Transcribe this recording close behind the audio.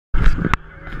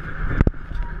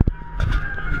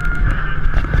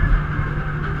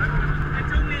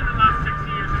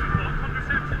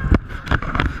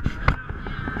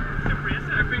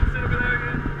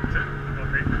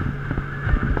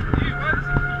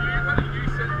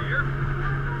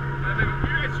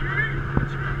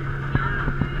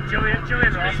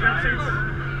swimsuits.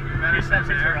 New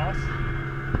swimsuits for us.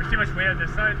 There's too much weight on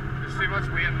this side. There's too much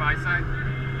weight on my side.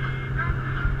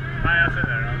 Aye, that's it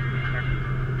there.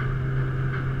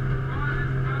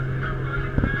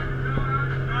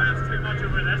 No, that's too much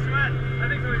over this way. I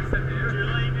think we sit here.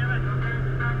 Julie, maybe.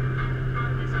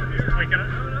 You sit here. Tweaking it.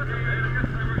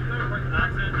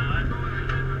 That's it now.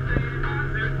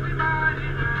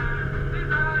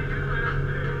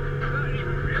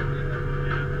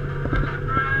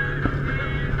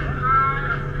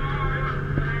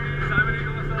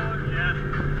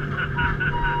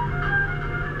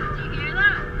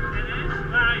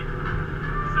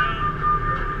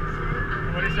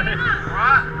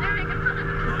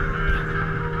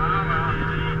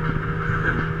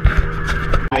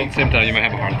 At the same time, you might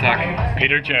have a heart attack.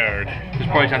 Peter Jared. There's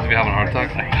probably a chance of you having a heart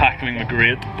attack. Tackling the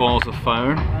great Balls of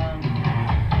fire.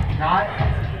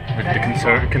 with the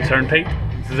concern Pete.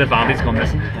 It's as if Andy's gone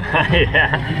missing.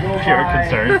 Yeah, pure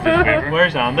concern.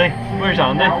 Where's Andy? Where's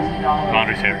Andy?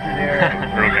 Andy's here.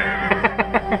 We're okay.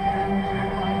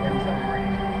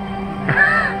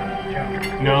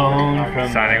 Known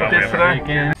from signing up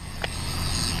again.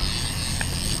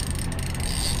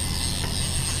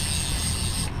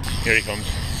 Here he comes.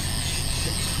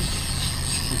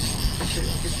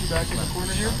 Get you back in the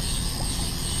corner here.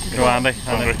 Go Andy. Keep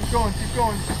going, keep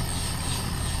going.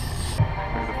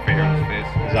 There's a finger in his face.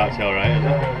 Is that still right, is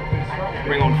it?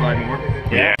 Bring on 5 more.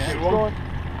 Yeah. Keep going.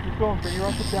 Keep going. Bring your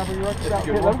arms down, bring your arms down.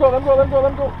 Here, let him go, let him go, let him go,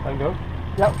 let him go. Let him go?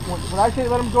 Yeah, when I say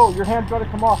let him go, your hand's got to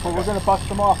come off or we're going to bust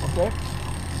them off, okay?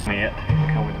 Mate.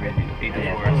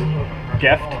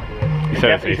 Gift.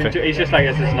 He's just like,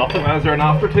 this is nothing. Is there an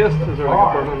aftertaste? Is there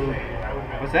like a burning...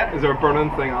 What's that? Is there a burning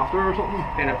thing after or something?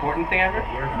 An important thing ever?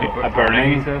 A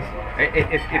burning, he says.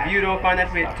 If you don't find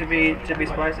that to be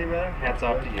spicy, brother, hats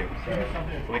off to you.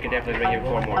 We can definitely bring you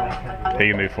 4 more. He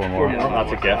can move 4 more.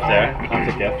 That's a gift there.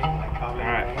 That's a gift.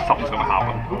 Alright. Something's gonna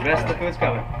happen. The rest of the food's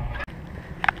coming.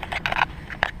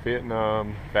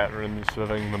 Vietnam Veterans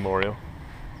Living Memorial.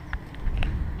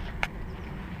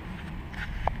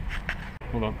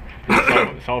 Hold on.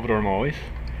 Salvador Mollys.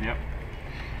 Yep.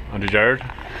 Andrew Jared.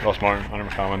 Ross Martin. Andrew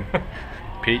McCallum.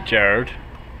 Pete Jared.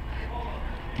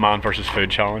 Man versus Food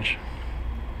Challenge.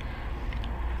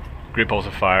 Great balls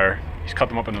of fire. He's cut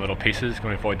them up into little pieces,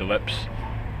 going to avoid the lips.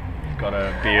 He's got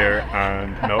a beer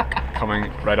and milk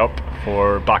coming right up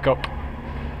for backup.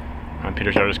 And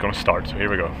Peter Jared is going to start, so here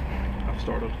we go. I've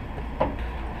started. A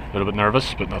little bit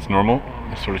nervous, but that's normal,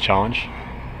 this sort of challenge.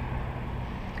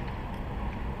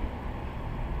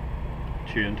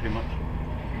 Chewing too much.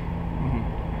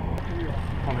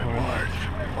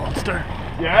 Monster.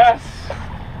 Yes!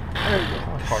 There you go.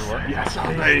 That's hard work. Yes,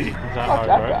 Andy! Is that Not hard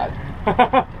that work?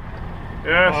 bad.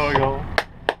 Yes. Oh, we go.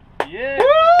 Yeah.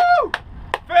 Woo!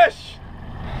 Fish!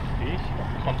 Fish.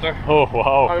 Hunter. Oh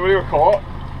wow. What do you call it?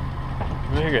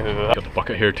 Got the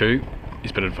bucket here too.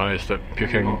 He's been advised that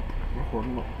puking.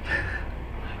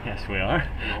 Yes, we are.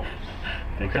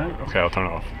 Think so? Okay, I'll turn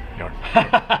it off. You are.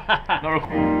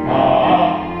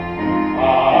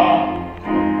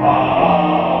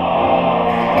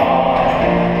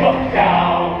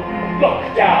 Look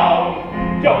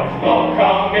down, don't look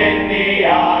 'em in the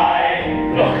eye.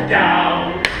 Look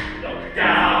down,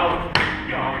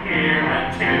 you're here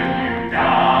until you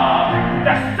die.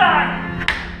 The sun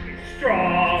is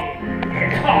strong,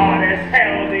 it's hard as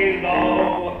hell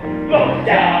below. Look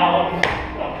down,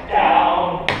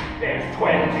 there's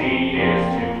 20 years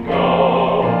to go.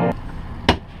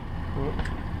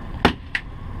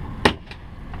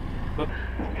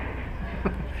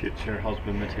 Future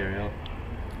husband material.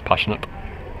 Passionate.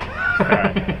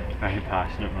 Very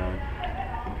passionate man.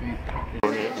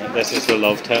 This is the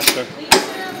love tester.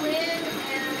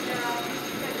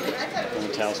 Can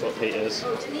you tell us what Pete is?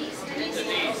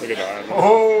 Look at that.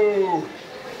 Oh!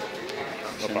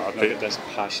 Not bad, Pete, this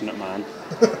passionate man.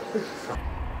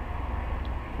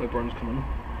 The burn's coming.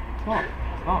 It's not.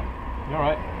 You're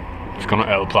alright. It's gonna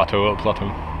El Plateau.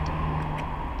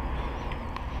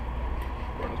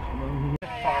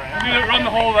 You run the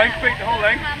whole length, Pete, the whole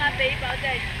length.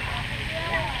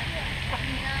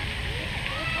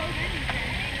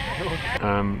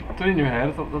 It's in your head,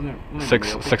 it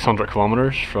doesn't 600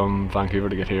 kilometers from Vancouver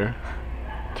to get here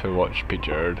to watch Pete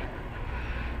Jared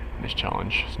and his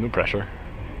challenge. There's no pressure.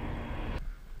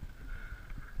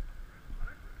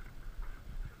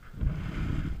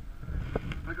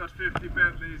 I got 50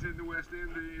 Bentleys in the West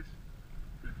Indies.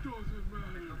 It doesn't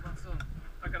matter.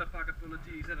 I got a pocket full of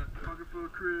G's in it. Pocket full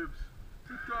of cribs.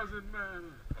 It doesn't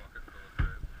matter.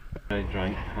 I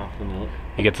drank half the milk.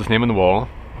 He gets his name on the wall,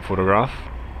 a photograph,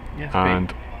 Yes,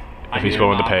 and if he's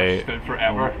willing to pay.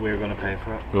 Forever. We're going to pay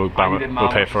for it. We'll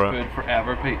pay for it.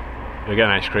 Forever, Pete. You'll get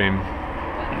an ice cream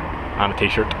and a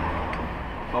t-shirt.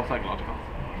 It's all psychological.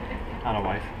 And a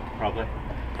wife, probably.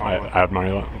 I'd marry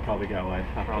that. You'll probably get a wife.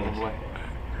 Probably.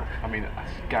 I mean,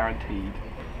 it's guaranteed.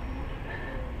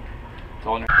 It's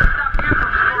on your...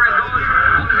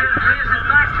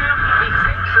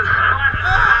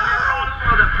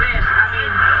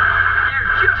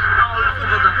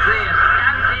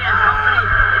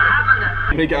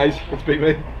 Hey guys, let's beat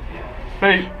me.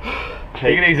 Pete,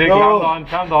 take it easy, calm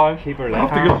down. Keep her I have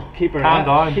to go. Keep her Calm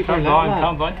down.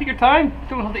 Take your time.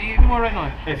 Don't have to eat anymore right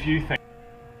now. If you think.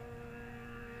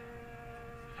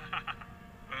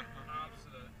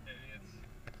 Absolute idiots.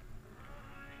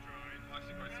 Drawing,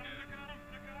 actually quite scared.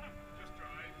 Just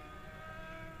drive.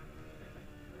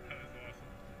 That is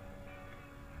awesome.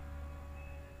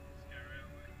 Scary,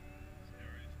 only.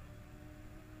 Scary.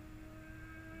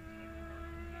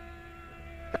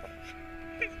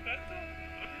 He's mental.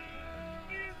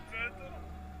 He's mental.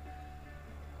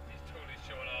 He's totally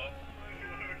showing off.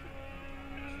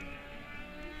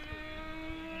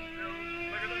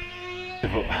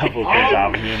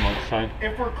 Avenue in months' time.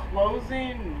 If we're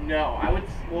closing, no. I would,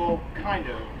 well, kind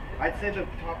of. I'd say the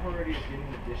top priority is getting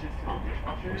the dishes to the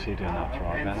dishwasher. Was he doing that for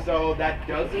our And benefit? so that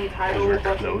does entitle We're a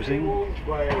bunch of closing? people,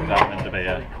 but That meant to be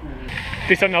it.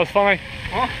 Do something else funny.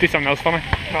 Do something else funny.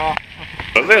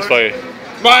 This way.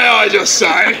 My eyes are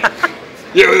saying,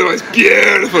 you're the most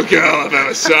beautiful girl I've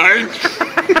ever seen.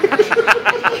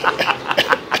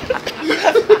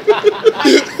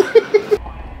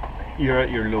 You're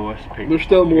at your lowest peak. There's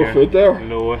still more Your food there.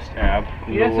 Lowest ebb.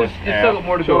 Yes, lowest there's still got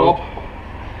more to go.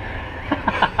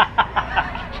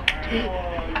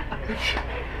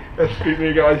 Let's beat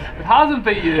me, guys. It hasn't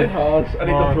beat you. It has. I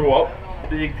need to throw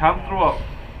up. You can't throw up.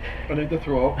 I need to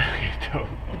throw up. You don't.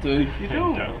 I do. You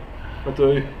don't. I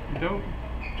do. You don't.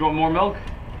 Do you want more milk?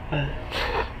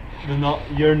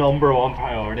 Your number one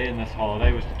priority in this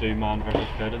holiday was to do Man vs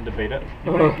Food and to beat it.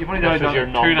 You've only done This was your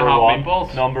 2.5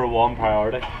 meatballs. number one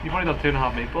priority. You've only done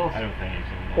 2.5 meatballs. I don't think you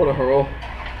should. What a hurl.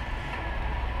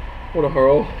 What a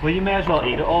hurl. Well, you may as well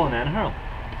eat it all and then hurl.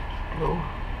 No.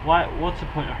 Why? What's the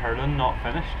point of hurling not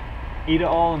finished? Eat it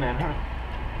all and then hurl.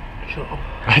 Shut up.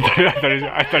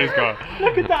 I thought he's got.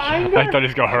 Look at the anger. I thought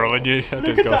he's got hurling you. I thought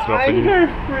Look he's at got the throwing you. anger,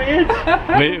 Fred.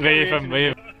 Leave him,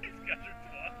 leave.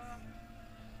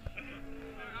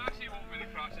 Actually, won't really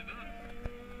crash into it.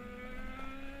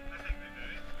 I think they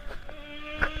do.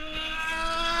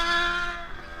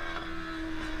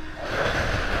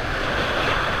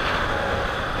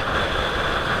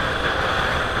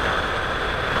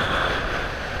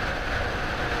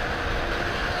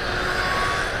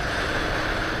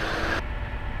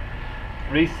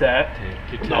 Reset.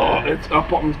 No, it's that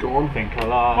button's gone. Think a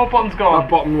lot. What button's gone? That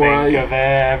button Think where of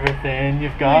everything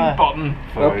you've got. Button.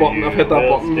 That button, I've hit that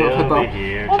We'll button, I've hit still be that.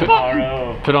 here What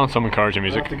tomorrow. Put on some encouraging I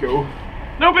music. have to go.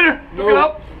 No, Peter. No. Look it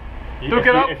up. If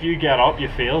get up. If you get up, you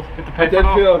failed. Get the I paper did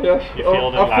now. feel, yes. You Oh,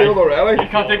 failed in I failed life. already. You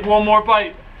can't take one more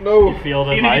bite. No. You failed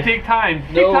in Even if life. you take time.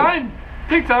 No. Take time.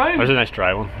 Take time. There's a nice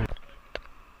dry one.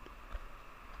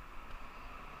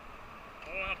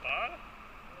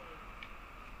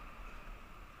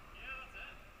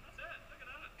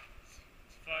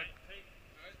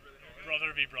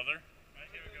 Brother v brother. Right,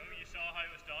 here we go. You saw how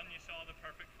it was done. You saw the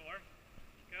perfect form.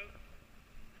 Go.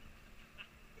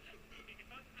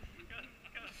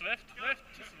 Swift,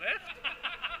 just lift.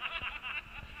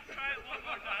 Try it one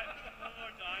more time. One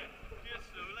more time. Do it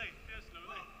slowly.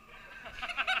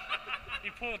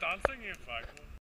 You pole dancing, you fuck.